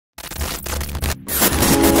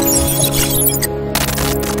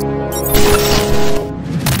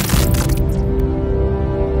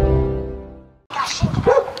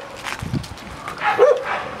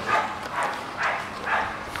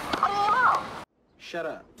Shut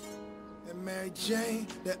up. And Mary Jane,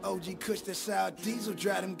 that OG Kush, that sour diesel,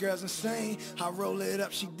 drive them girls insane. I roll it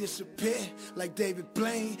up, she disappear like David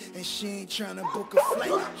Blaine. And she ain't tryna book a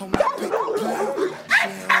flight on that paper plane. She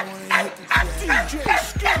don't wanna hit the DJ,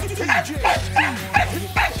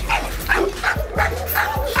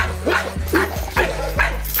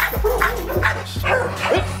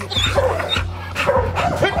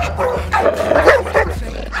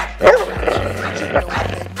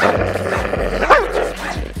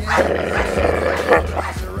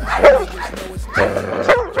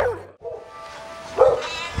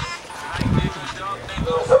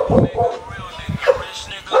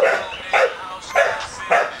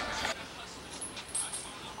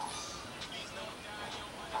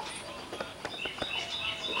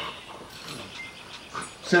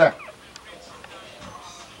 sit down.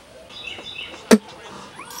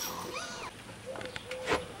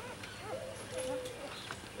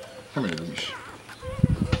 Come here, Leash.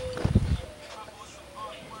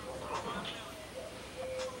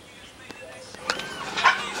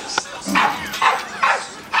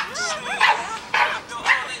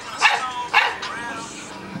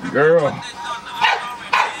 Girl.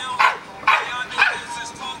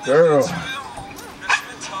 Girl.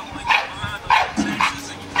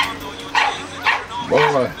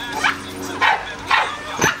 Boy.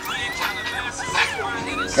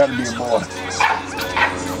 Gotta be a boy.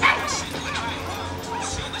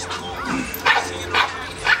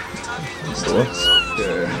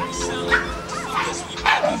 Yeah.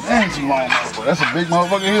 Dang, she long motherfucker. That's a big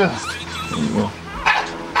motherfucker here. Mm-hmm.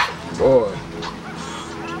 Boy.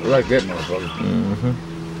 I like that motherfucker. Mm-hmm.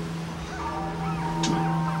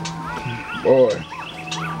 Boy.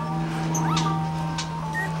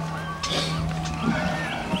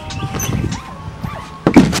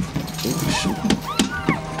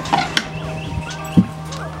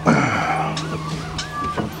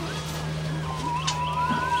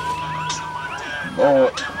 Boy.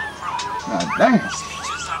 God damn.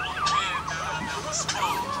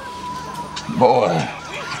 Boy.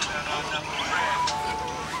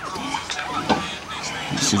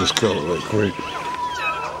 See this color right quick.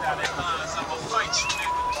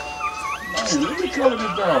 Man, look at the color of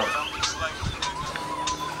this dog.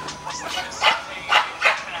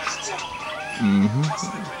 Mm-hmm.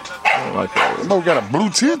 I like that. This boy got a blue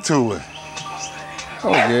tint to it.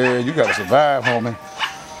 Oh yeah, you gotta survive, homie.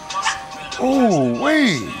 Ooh,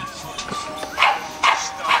 wait.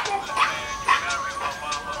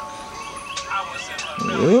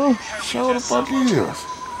 Yeah, show what the fuck is.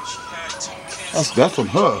 That's from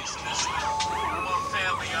her.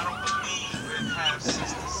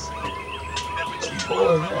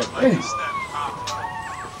 Boy, God, damn.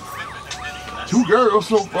 2 girls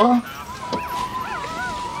so far.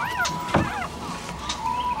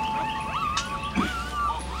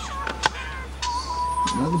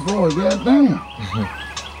 Another boy, goddamn. I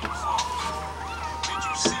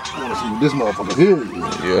wanna see what this motherfucker here is.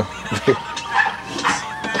 Yeah.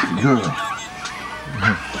 Good.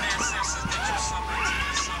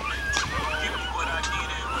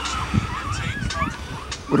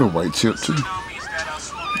 What a white chip too.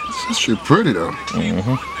 This shit pretty though.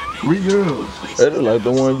 Mm-hmm. 3 girls. That is like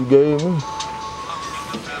the one you gave me.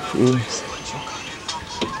 Yeah.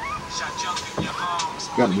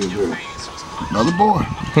 Gotta be a girl. Another boy.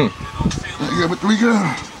 I got with 3 girls.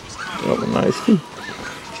 That was nice too.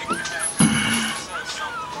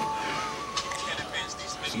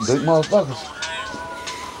 Some big motherfuckers.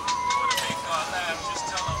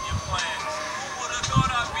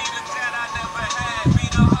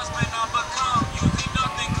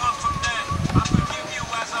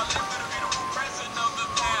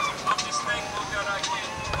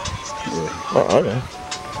 Oh, okay.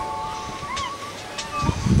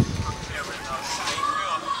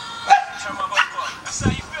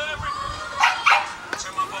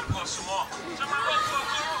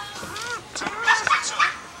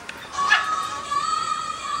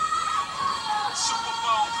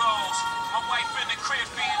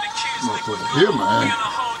 Here, man.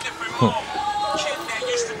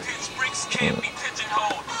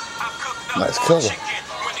 Nice color.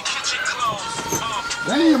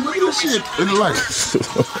 Damn, look at this shit in the light.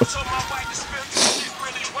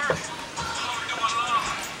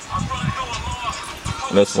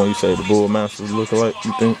 That's when you say the bull masters look alike,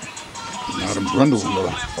 you think? Nah, them Brundles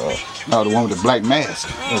look. No, the one with the black mask.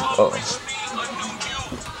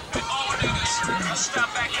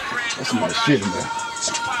 That's some nice shit in there.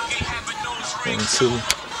 Let me see.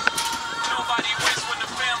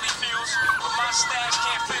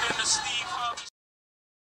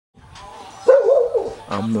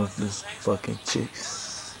 I'm with this fucking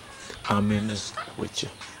chicks. commenting with you.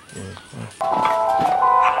 Yeah.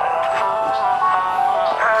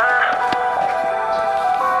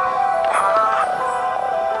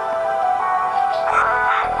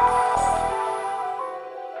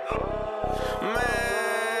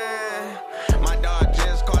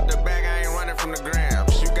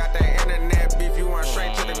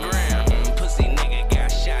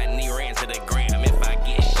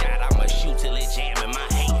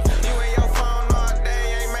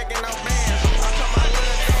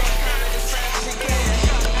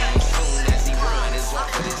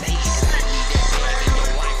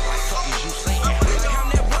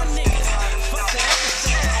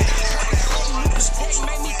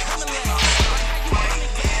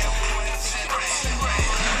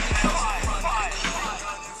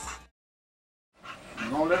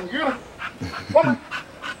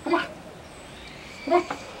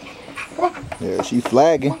 Yeah, she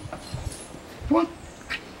flagging. Come on.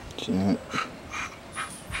 She,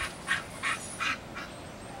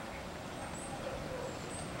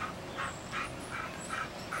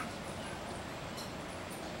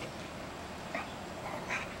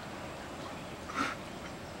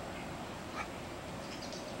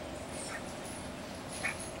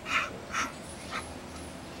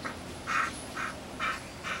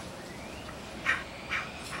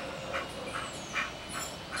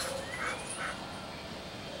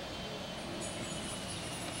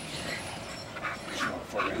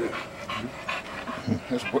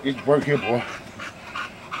 It's work here, boy.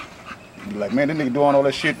 You like, man, this nigga doing all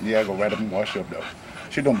that shit. Yeah, I go right up and wash up, though.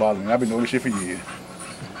 Shit don't bother me. I've been doing this shit for years.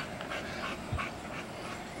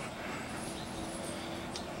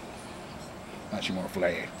 Now she want a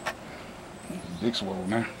flag. Dick swole,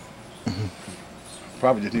 man.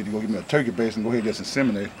 Probably just need to go get me a turkey base and go ahead and just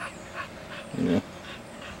inseminate. yeah.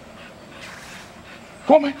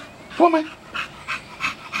 Come on, man. Come on, man.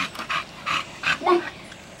 Come on.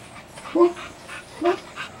 Come on.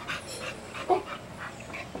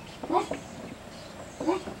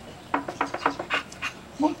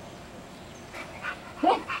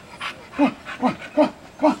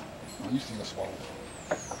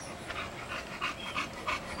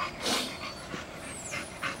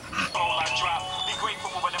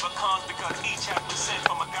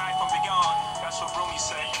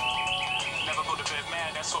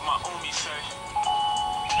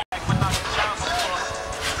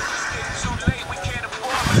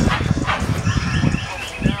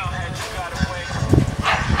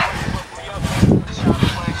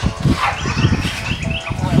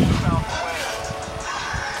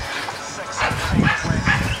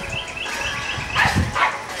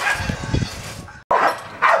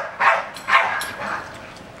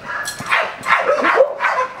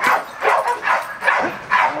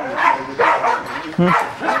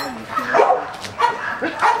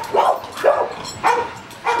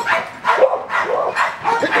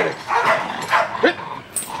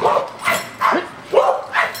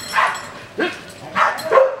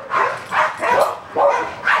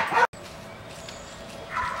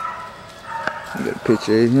 You got a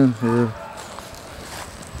picture of him here.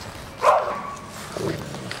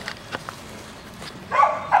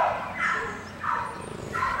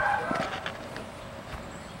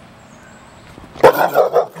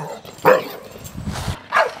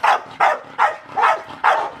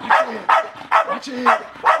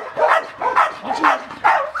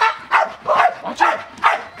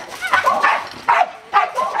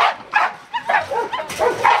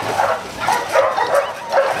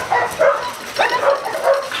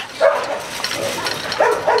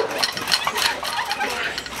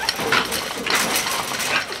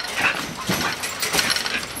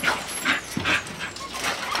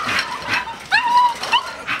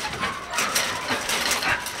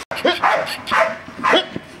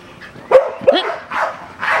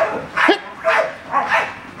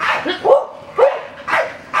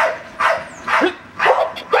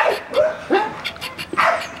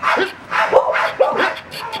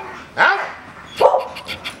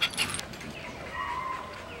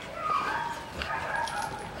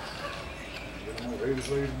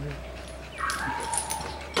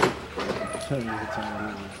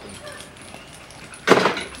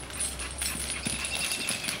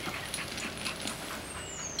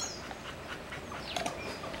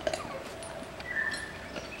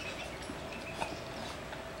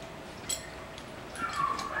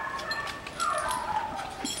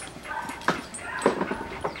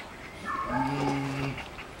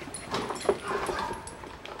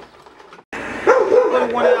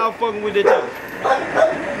 One of y'all fucking with that jump.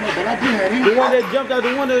 The one that jumped out the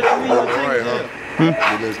window that we were taking. Right,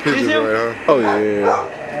 huh? There's pictures right, huh? Oh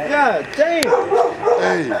yeah. God damn.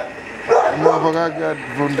 Hey, motherfucker I got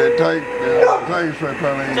from that tank straight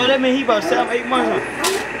probably ain't. So that means he about 7, 8 months.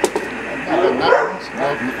 Almost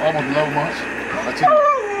 11 months. I tell you.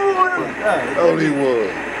 How old he was?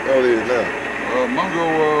 How old he is now?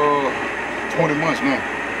 Mungo, 20 months now.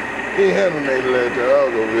 He ain't had no name the last time I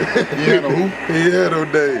was over there. He had no who? He had no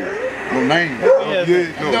name. No name.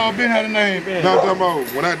 Yeah, Dog been had a name. No, I'm talking about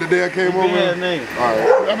when the day I came over. Had a name.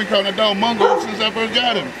 Alright. I've been calling that dog Mungo since I first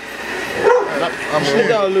got him. That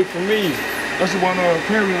dog look familiar. That's the one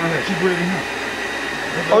Carrie on here. She bred him.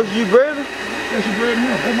 Oh, you bred her? Yeah, she bred him.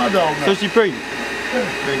 That's my dog now. So she pregnant?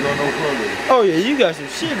 They go no further. Oh yeah, you got some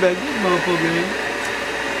shit back this motherfucker in.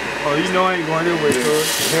 Oh, you know I ain't going that way, cuz.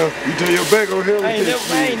 You turn your back on him. I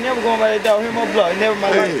ain't never going by that dog. Him or block. Never in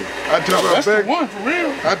my life. I turn my That's back. the one for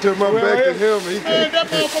real. I turn my back to him and he Man, that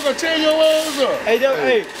motherfucker tear your ass up. Hey,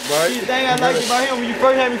 Mike. see, the thing I like about him, when you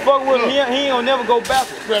first had me fuck with him, he ain't gonna never go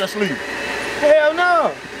backwards. Better sleep. Hell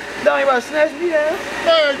no. Dog ain't about to snatch me down.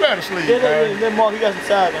 Man, better sleep, man. That Mark, he got some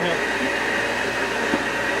size on him.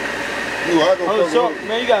 Ooh, I go Oh, fuck so, with him.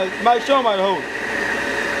 man, you got Mike, show him how to hold it.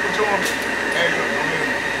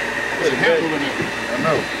 There's a handle in there. I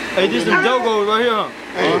know. Hey, this is JoJo right here, huh?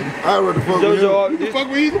 Hey, I rather fuck with him. JoJo, You fuck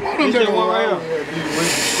with either one of this them. the one right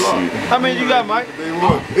here. How many you got, Mike? They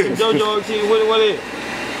want. JoJo, what is it?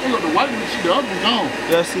 Look at the white one, she the other one gone.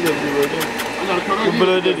 Yeah, I see that dude right there. I gotta cut What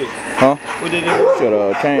blood did it? Huh? What did it? Said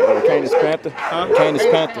Canis Panther. Huh? Canis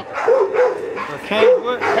Panther. Canis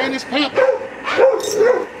what? Canis Panther.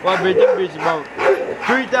 Why, bitch, that bitch about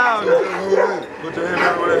 3,000. Put your hand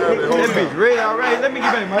out where they have it. That bitch red already. Let me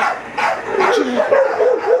get back, Mike.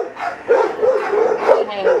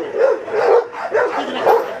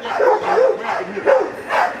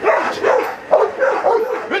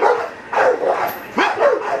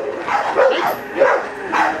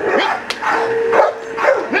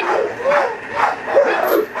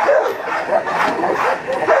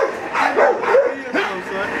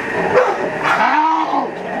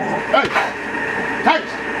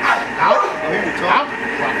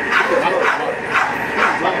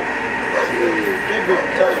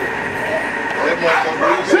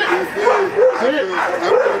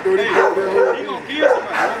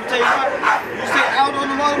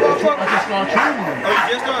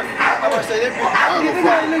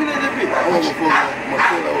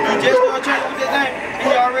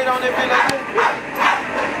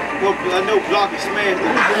 I know block is smashed.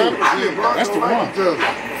 That's the one.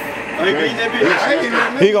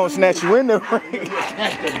 He gonna snatch you in there. Oh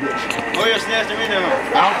yeah, snatch him in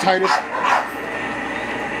there. Out Titus.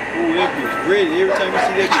 Ooh, that bitch ready. Every time you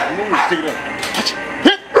see that bitch move, Stick it up.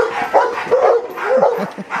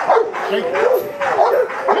 Shake it.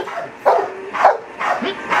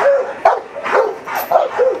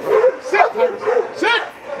 Sit, Titus. Sit.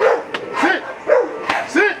 Sit.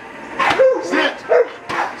 Sit. Sit.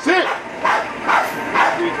 Sit. Sit.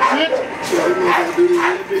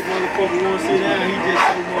 that big motherfucker won't sit down. He just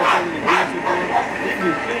so motherfucking aggressive, bro. He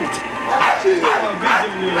can think. Shit. I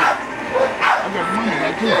got money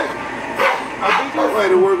like that. I'm ready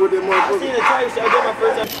to work with them I motherfuckers. seen the track, so I did my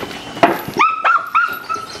first time.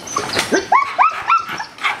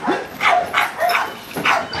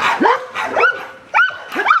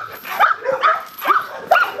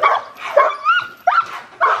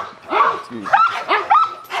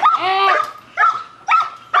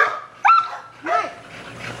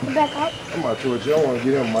 I'm about to towards you. I want to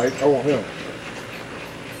get him, Mike. I want him.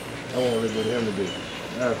 I want a little bit of him today.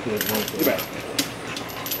 That's cool. Get back.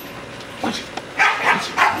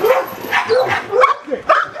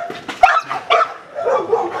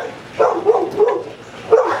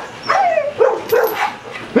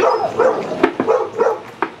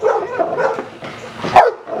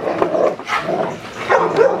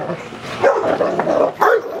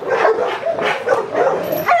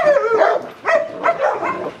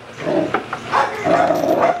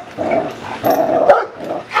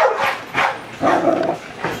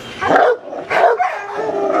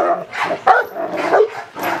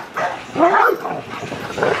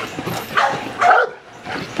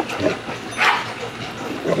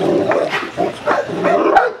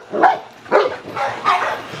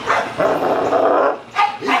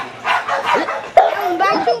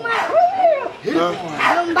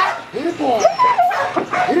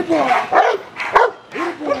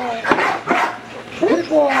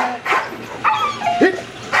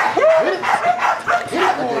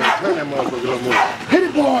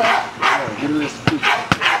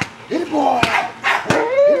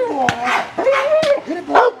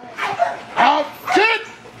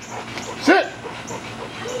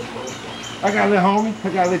 I got a little homie.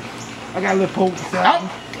 I got a little poke beside me.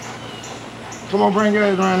 Come on, bring your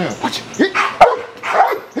ass around here. Watch it. Hit.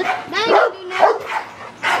 Hit.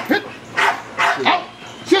 Hit. Out.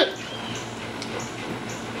 Sit.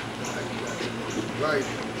 Right.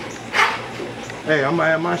 Hey, I'm gonna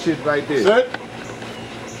have my shit like this. Sit.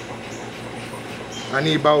 I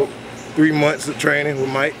need about 3 months of training with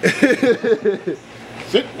Mike.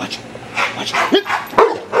 Sit. Watch it. Watch it. Hit.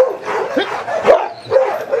 Hit.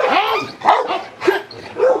 Out. Out. Sit.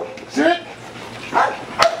 Sit.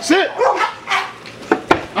 Sit.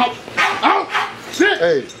 Out. Out. Sit.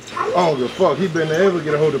 Hey, I don't give a fuck. He been to ever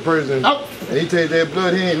get a hold of the person Out. and he take that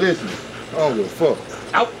blood, he ain't listening. I don't give a fuck.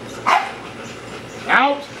 Out.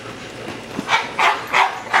 Out.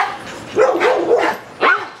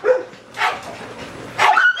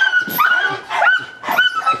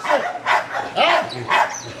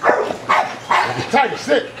 Tiger,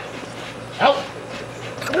 sit. Out.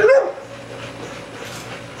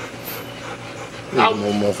 There's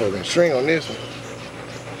no motherfucking string on this one.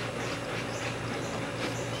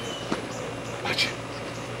 Watch it.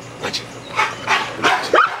 Watch it.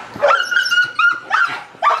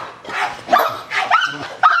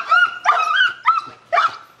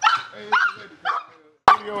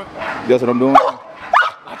 That's what I'm doing.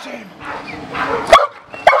 Watch him.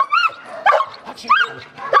 Watch him.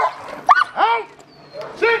 Out.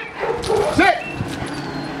 Sit. Sit.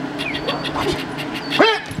 Watch it.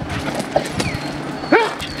 Hit.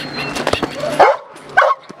 Hit.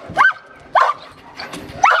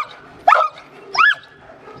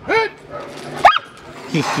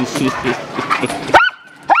 Hit.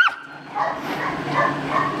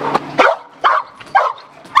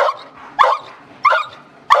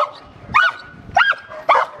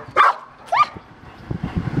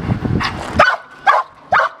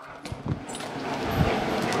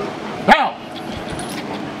 Now.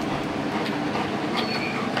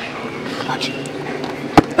 Watch it.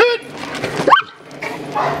 Hit.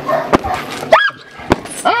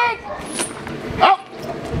 Out. Out.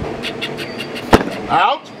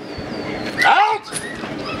 Out. Out.